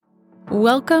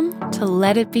Welcome to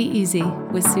Let It Be Easy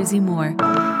with Susie Moore.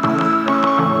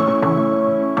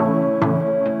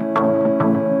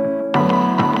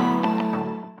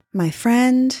 My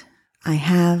friend, I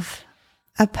have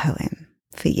a poem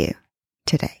for you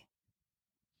today.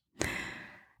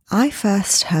 I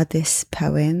first heard this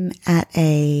poem at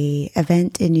an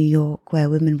event in New York where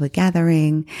women were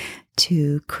gathering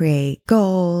to create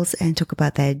goals and talk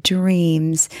about their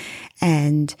dreams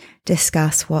and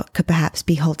discuss what could perhaps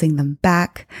be holding them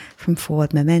back from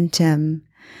forward momentum.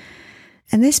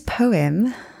 And this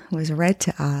poem was read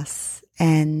to us,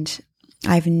 and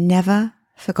I've never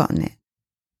forgotten it.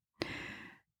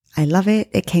 I love it.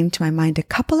 It came to my mind a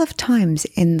couple of times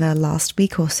in the last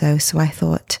week or so I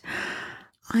thought,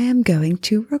 I am going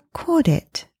to record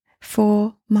it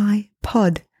for my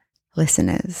pod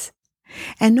listeners.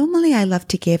 And normally I love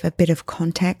to give a bit of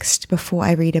context before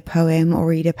I read a poem or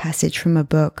read a passage from a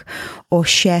book or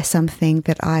share something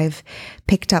that I've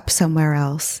picked up somewhere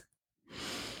else.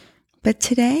 But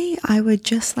today I would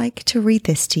just like to read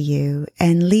this to you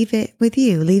and leave it with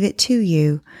you, leave it to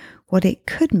you, what it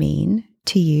could mean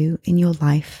to you in your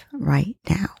life right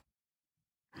now.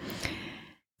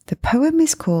 The poem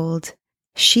is called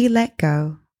She Let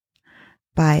Go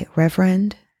by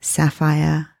Reverend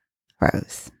Sapphire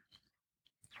Rose.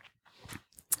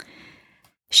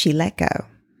 She let go.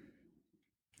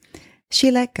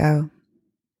 She let go.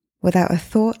 Without a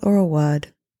thought or a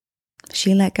word,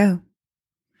 she let go.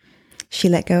 She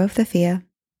let go of the fear.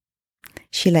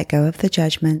 She let go of the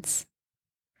judgments.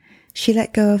 She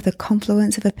let go of the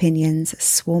confluence of opinions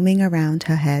swarming around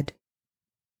her head.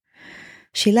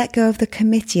 She let go of the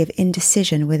committee of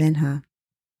indecision within her.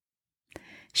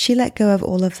 She let go of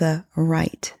all of the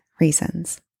right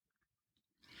reasons.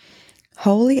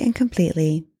 Wholly and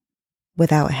completely,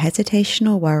 without hesitation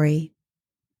or worry,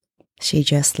 she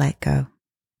just let go.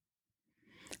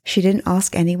 She didn't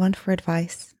ask anyone for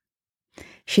advice.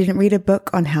 She didn't read a book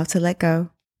on how to let go.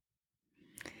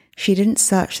 She didn't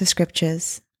search the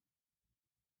scriptures.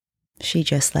 She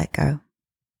just let go.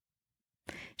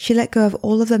 She let go of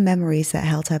all of the memories that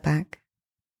held her back.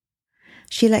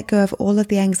 She let go of all of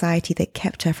the anxiety that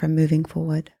kept her from moving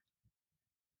forward.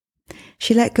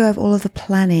 She let go of all of the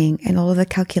planning and all of the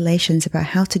calculations about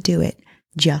how to do it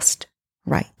just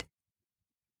right.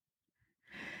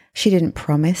 She didn't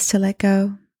promise to let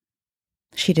go.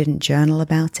 She didn't journal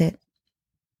about it.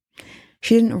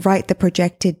 She didn't write the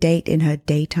projected date in her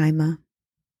day timer.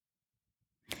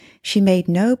 She made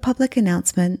no public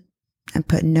announcement and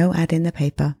put no ad in the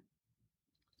paper.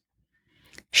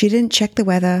 She didn't check the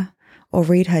weather or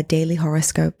read her daily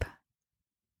horoscope.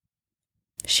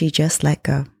 She just let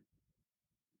go.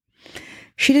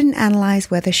 She didn't analyze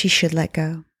whether she should let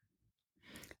go.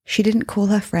 She didn't call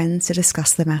her friends to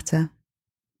discuss the matter.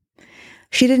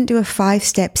 She didn't do a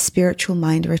 5-step spiritual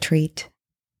mind retreat.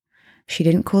 She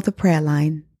didn't call the prayer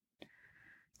line.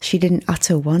 She didn't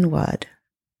utter one word.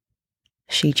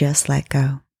 She just let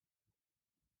go.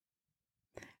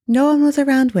 No one was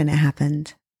around when it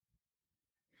happened.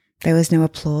 There was no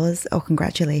applause or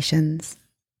congratulations.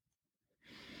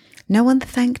 No one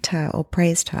thanked her or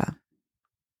praised her.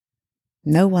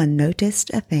 No one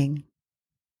noticed a thing.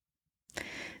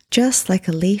 Just like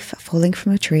a leaf falling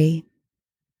from a tree,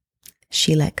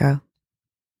 she let go.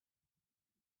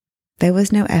 There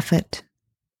was no effort.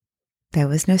 There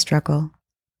was no struggle.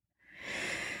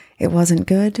 It wasn't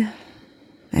good,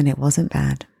 and it wasn't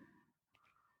bad.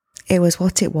 It was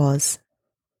what it was,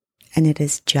 and it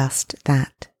is just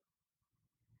that.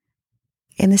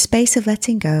 In the space of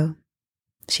letting go,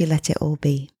 she let it all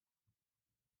be.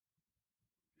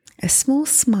 A small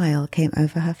smile came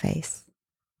over her face.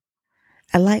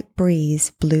 A light breeze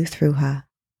blew through her.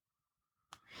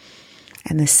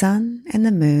 And the sun and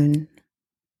the moon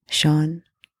shone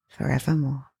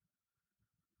forevermore.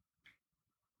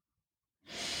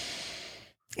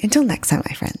 Until next time,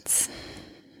 my friends.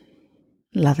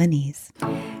 Love and ease.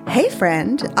 Hey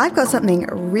friend, I've got something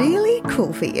really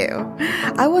cool for you.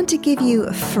 I want to give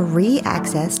you free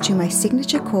access to my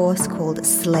signature course called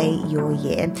Slay Your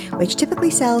Year, which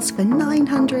typically sells for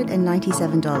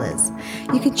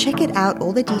 $997. You can check it out,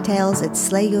 all the details at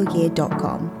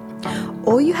slayyouryear.com.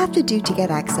 All you have to do to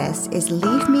get access is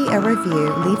leave a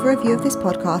review of this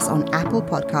podcast on Apple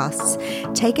Podcasts,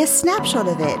 take a snapshot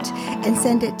of it, and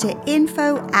send it to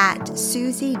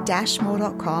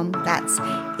info@susie-moore.com. That's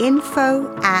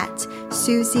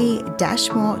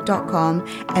info@susie-moore.com,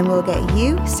 and we'll get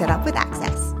you set up with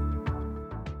access.